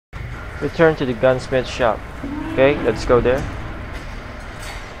Return to the gunsmith shop. Okay, let's go there.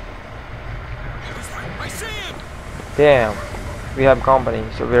 Damn, we have company,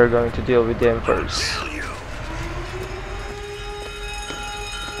 so we're going to deal with them first.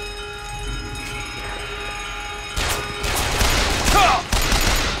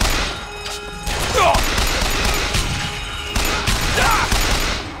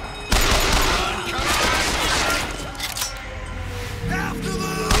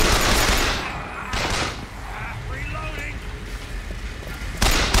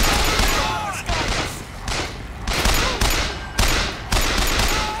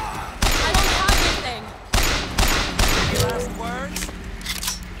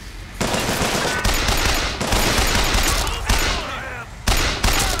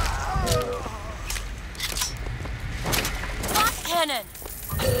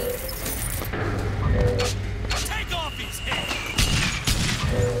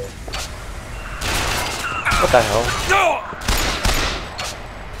 What the hell?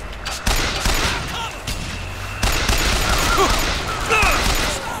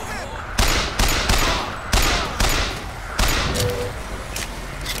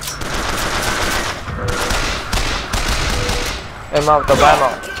 I'm out of ammo.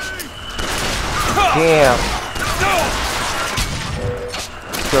 Damn.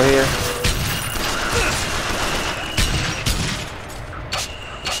 Let's go here.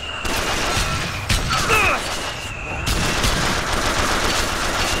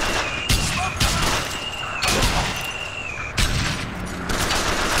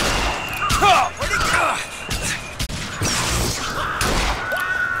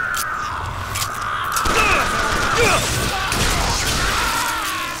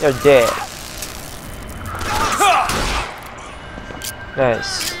 You're dead.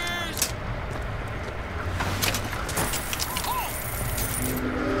 Nice.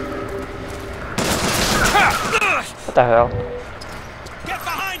 What the hell? Get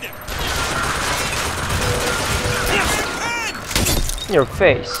behind him. In your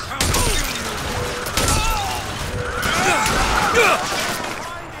face.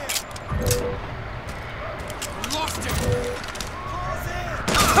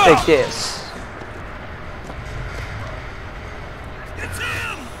 Take this. It's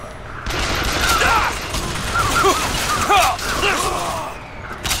him.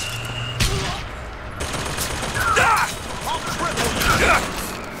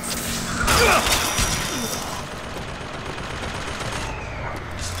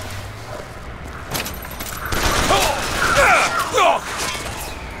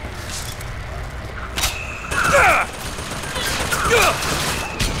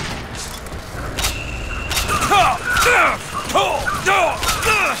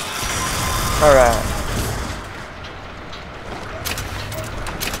 Alright.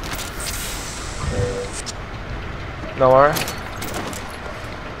 No more.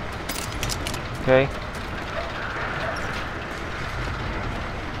 Okay.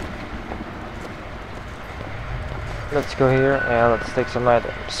 Let's go here and let's take some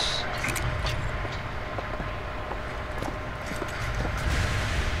items.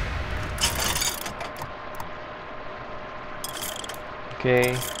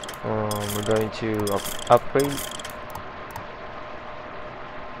 Okay. We're going to upgrade.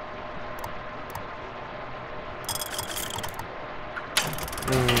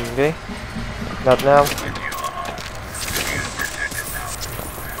 Okay. Not now.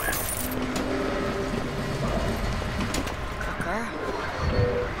 Booker?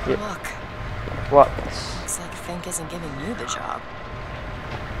 Yeah. Look. What? Looks like Fink isn't giving you the job.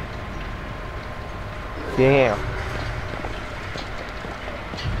 Damn.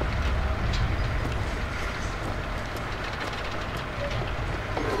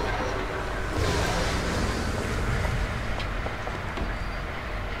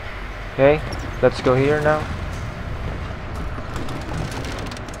 Okay, let's go here now.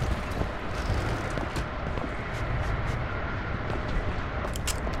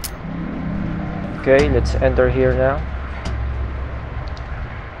 Okay, let's enter here now.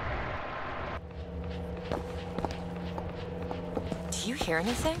 Do you hear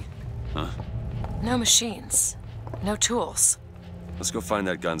anything? Huh? No machines. No tools. Let's go find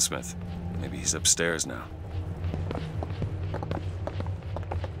that gunsmith. Maybe he's upstairs now.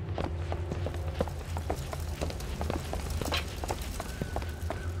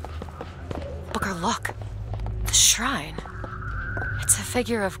 Booker, look. The shrine. It's a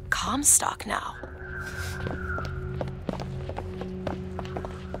figure of Comstock now.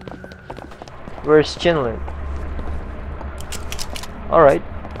 Where's Chinlin? Alright,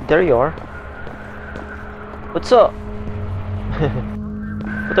 there you are. What's up?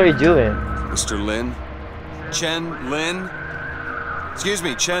 What are you doing? Mr. Lin? Chen Lin? Excuse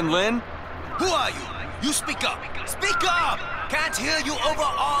me, Chen Lin? Who are you? You speak up. Speak up! Can't hear you over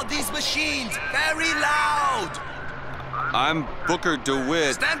all these machines. Very loud. I'm Booker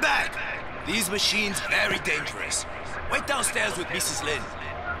DeWitt. Stand back. These machines very dangerous. Wait downstairs with Mrs. Lin.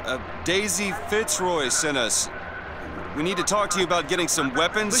 Daisy Fitzroy sent us. We need to talk to you about getting some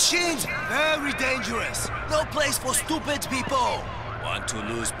weapons. Machines very dangerous. No place for stupid people. Want to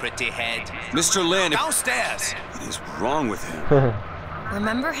lose pretty head? Mr. Lin, Downstairs. what is wrong with him?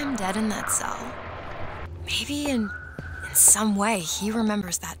 Remember him dead in that cell? Maybe in some way he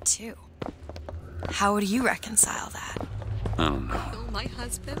remembers that too. How would you reconcile that? I don't know. Kill my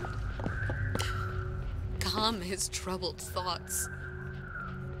husband? Calm his troubled thoughts.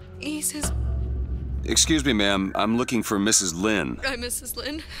 Ease his... Excuse me, ma'am. I'm looking for Mrs. Lin. I'm Mrs.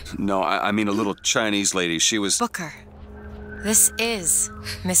 Lin. No, I mean a little Chinese lady. She was... Booker, this is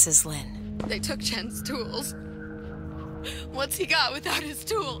Mrs. Lin. They took Chen's tools. What's he got without his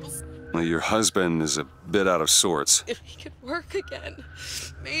tools? Well, your husband is a bit out of sorts. If he could work again,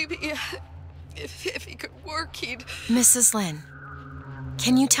 maybe... If he could work, he'd... Mrs. Lin,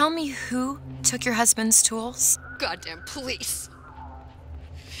 can you tell me who took your husband's tools? Goddamn police.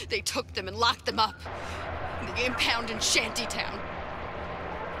 They took them and locked them up. In the Impound in Shantytown.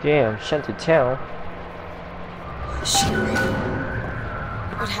 Damn, Shantytown.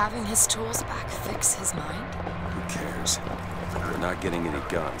 Would having his tools back fix his mind? Who cares? We're not getting any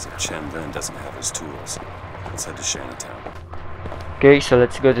guns if Chen Lin doesn't have his tools. Let's head to Shantytown. Okay, so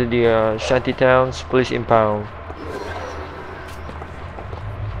let's go to the Shantytown's police impound.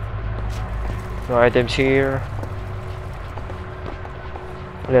 No items here.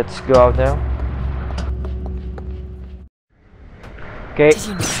 Let's go out now. Okay. Did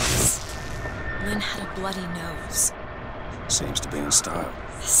you notice? Lin had a bloody nose. Seems to be in style.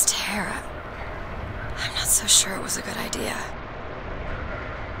 This tear, I'm not so sure it was a good idea.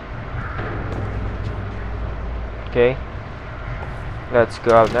 Okay. Let's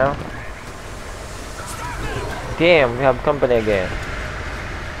go out now. Damn, we have company again.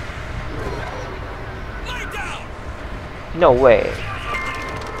 Lay down. No way.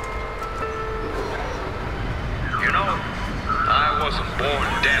 You know, I wasn't born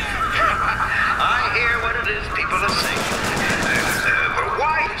deaf. I hear what it is people are saying. But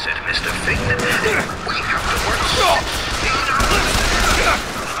why is it, Mr. Finkton? We have to work 16 hours.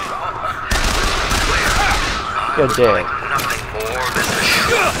 You're dead. Nothing more than a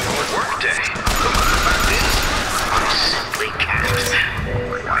short workday. The fact is, I simply can't.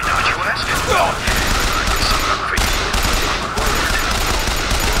 Why not, you ask? Something for you.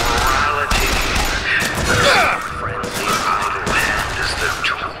 Morality. Friendly idle hand is the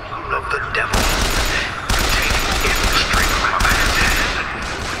tool of the devil. Taking industry from a man's hand.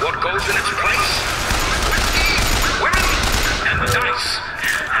 What goes in its place? Whiskey, women, and dice.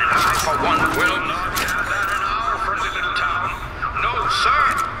 And I, for one, will not have that in our friendly little town. No, sir,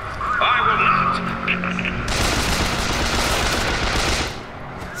 I will not.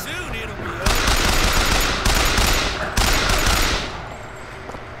 Soon it'll be over.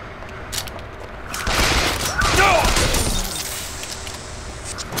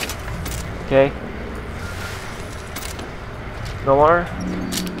 Okay. No more?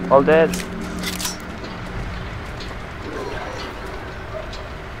 All dead?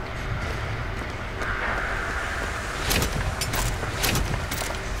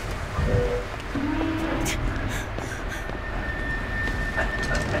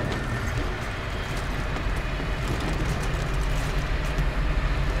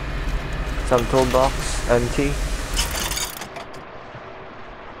 Some toolbox, empty.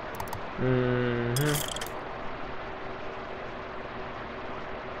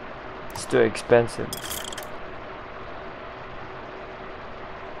 It's too expensive.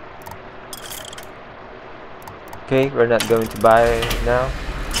 Okay, we're not going to buy it now.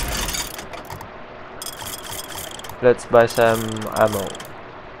 Let's buy some ammo.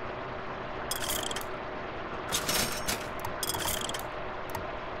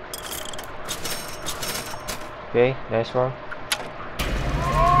 Okay, nice one.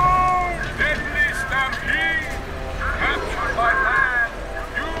 Deadly stampede, captured by man,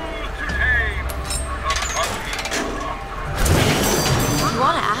 used to tame the You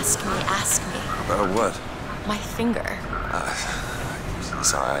want to ask me. About what? My finger.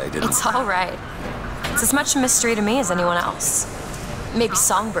 Sorry, I didn't... It's all right. It's as much a mystery to me as anyone else. Maybe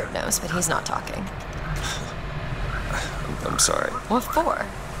Songbird knows, but he's not talking. I'm sorry. What for?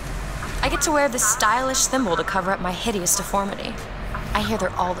 I get to wear this stylish thimble to cover up my hideous deformity. I hear they're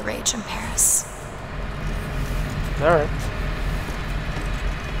all the rage in Paris. Alright.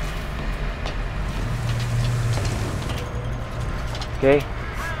 Okay.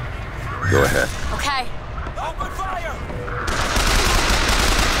 Go ahead. Okay. Open fire!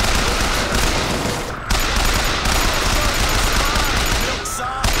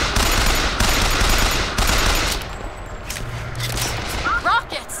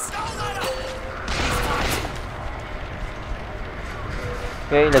 Rockets!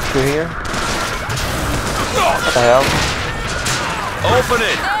 Okay, let's go here. What the hell? Open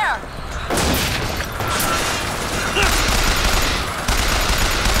it! There!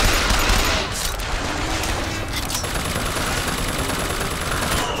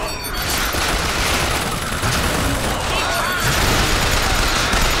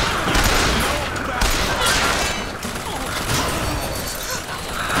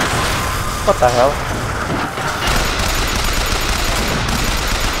 What the hell?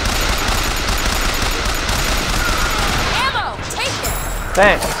 Ammo! Take it!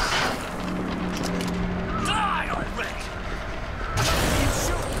 Thanks. Die already!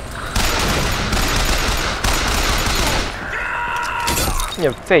 In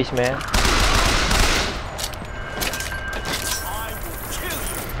your face, man. I will kill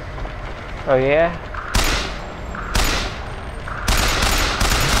you! Oh yeah?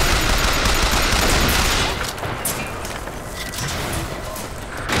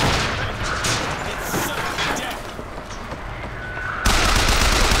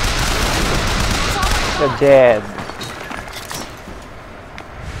 You're dead.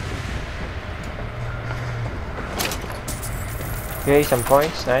 Okay, some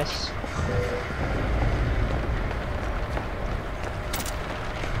points, nice.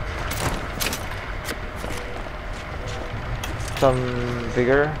 Some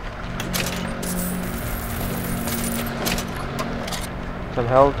vigor. Some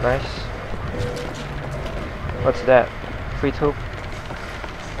health, nice. What's that? Free hoop.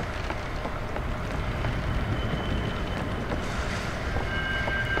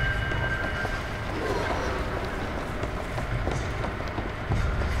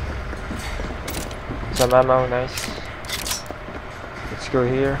 Some ammo, nice. Let's go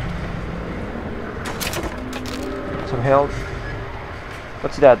here. Some health.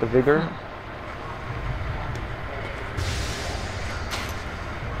 What's that? The vigor?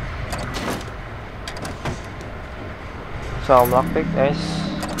 Some lockpick, nice.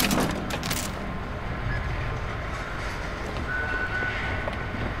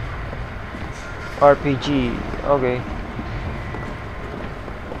 RPG, okay.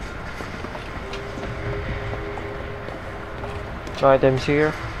 No items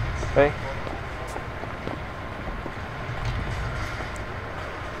here, okay.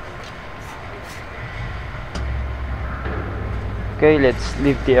 Okay, let's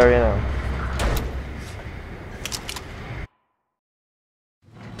leave the area now.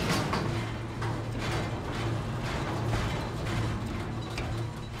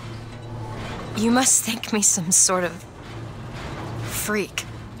 You must think me some sort of freak.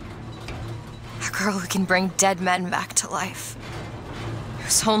 A girl who can bring dead men back to life.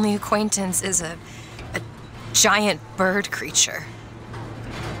 Whose only acquaintance is a giant bird creature.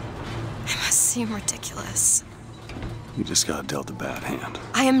 It must seem ridiculous. You just got dealt a bad hand.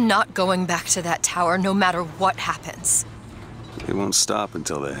 I am not going back to that tower no matter what happens. They won't stop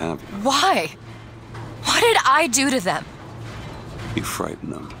until they have you. Why? What did I do to them? You frighten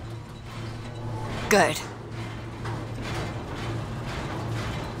them. Good.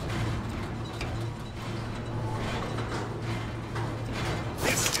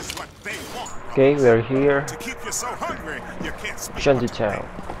 This is what they want. Okay, we're here. To keep you so hungry, you can't speak. Shantytown.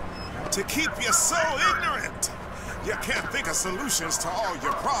 To keep you so ignorant, you can't think of solutions to all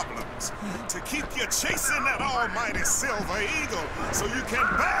your problems. To keep you chasing that almighty silver eagle so you can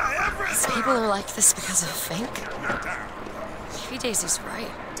buy everything. People are like this because of Fink. You're down. Maybe Daisy's right.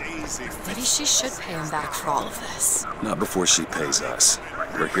 Daisy Maybe she should pay him back for all of this. Not before she pays us.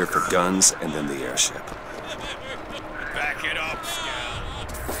 We're here for guns and then the airship. Back it up,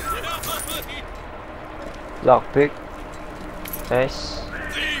 Lockpick. Nice.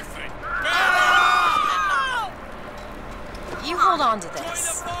 You hold on to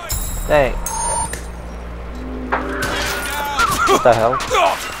this. Thanks. What the hell?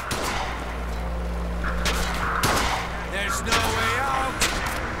 There's no way out.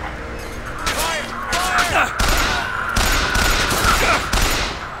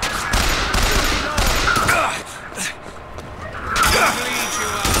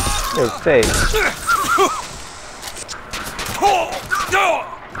 Your face.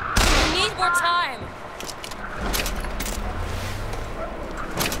 We need more time.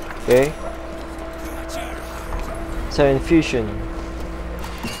 Okay. So infusion.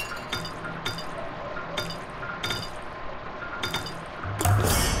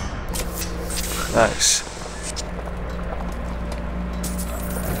 Nice.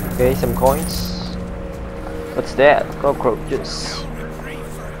 Okay, some coins. What's that? Cockroaches.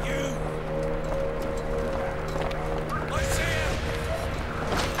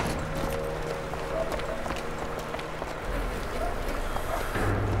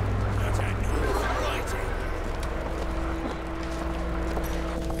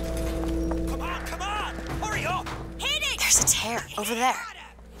 There's a tear over there.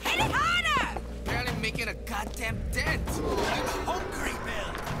 Hit it harder! Barely making a goddamn dent. I'm hungry,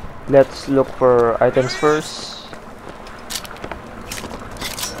 Bill. Let's look for items first.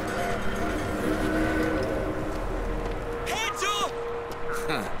 Heads up!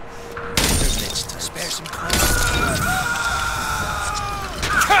 Huh. Privileged to spare some coins.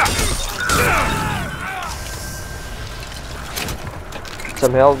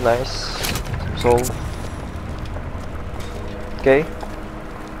 Some health, nice. Some soul. Okay.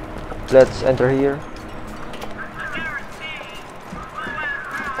 Let's enter here.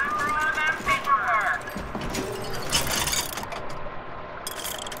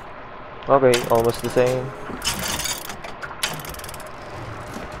 Okay, almost the same.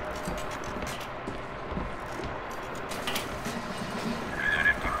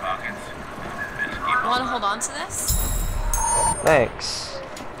 Want to hold on to this? Thanks.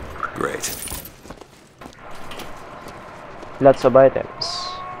 Great. Lots of items.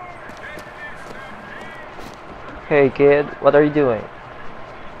 Hey kid, what are you doing?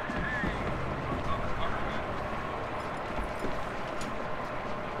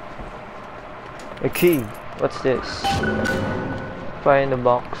 A key. What's this? Find the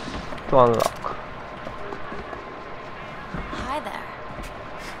box to unlock. Hi there.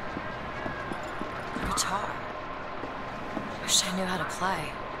 A guitar. Wish I knew how to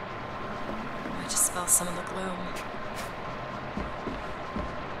play. I just spell some of the gloom.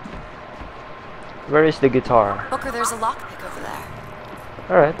 Where is the guitar? Booker, there's a lockpick over there.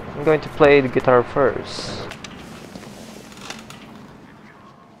 Alright, I'm going to play the guitar first.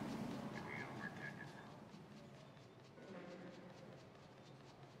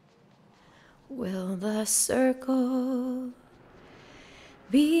 Will the circle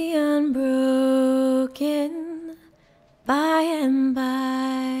be unbroken by and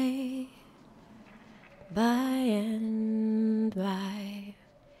by, by and by?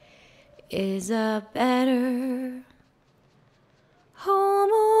 Is a better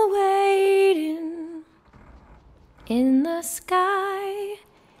home awaiting in the sky,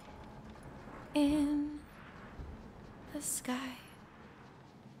 in the sky?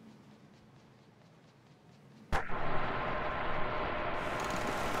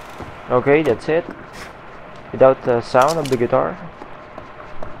 Okay, that's it. Without the sound of the guitar.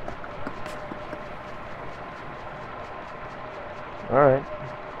 Alright.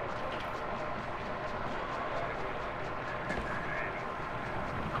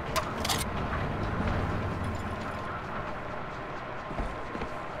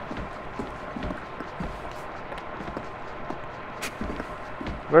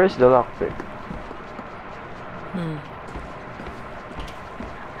 Where is the lockpick?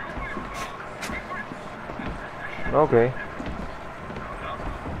 Okay.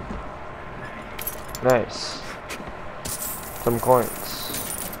 Nice. Some coins.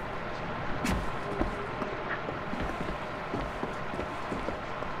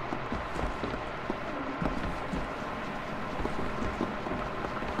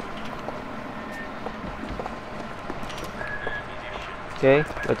 Okay,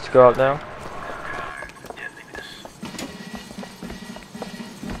 let's go out now.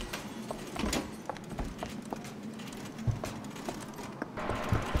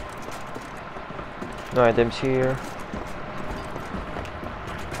 No items here.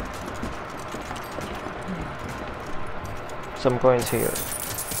 Some coins here.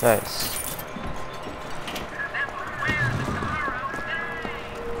 Nice.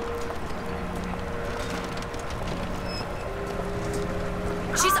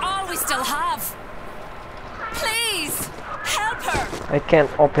 She's all we still have. Please, help her. I can't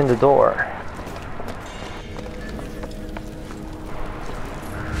open the door.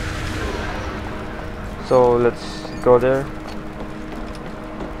 So let's go there.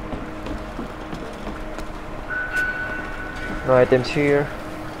 No items here.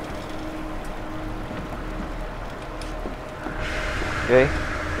 Okay.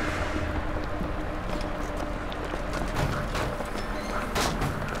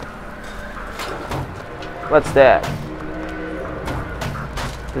 What's that?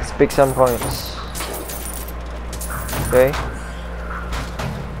 Let's pick some coins. Okay.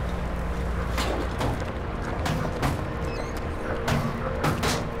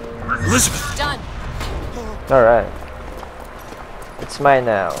 Elizabeth! Done. Alright. It's mine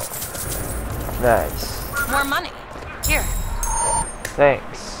now. Nice. More money. Here.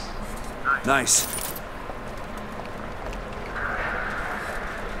 Thanks. Nice.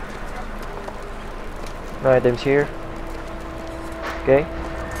 No items here. Okay.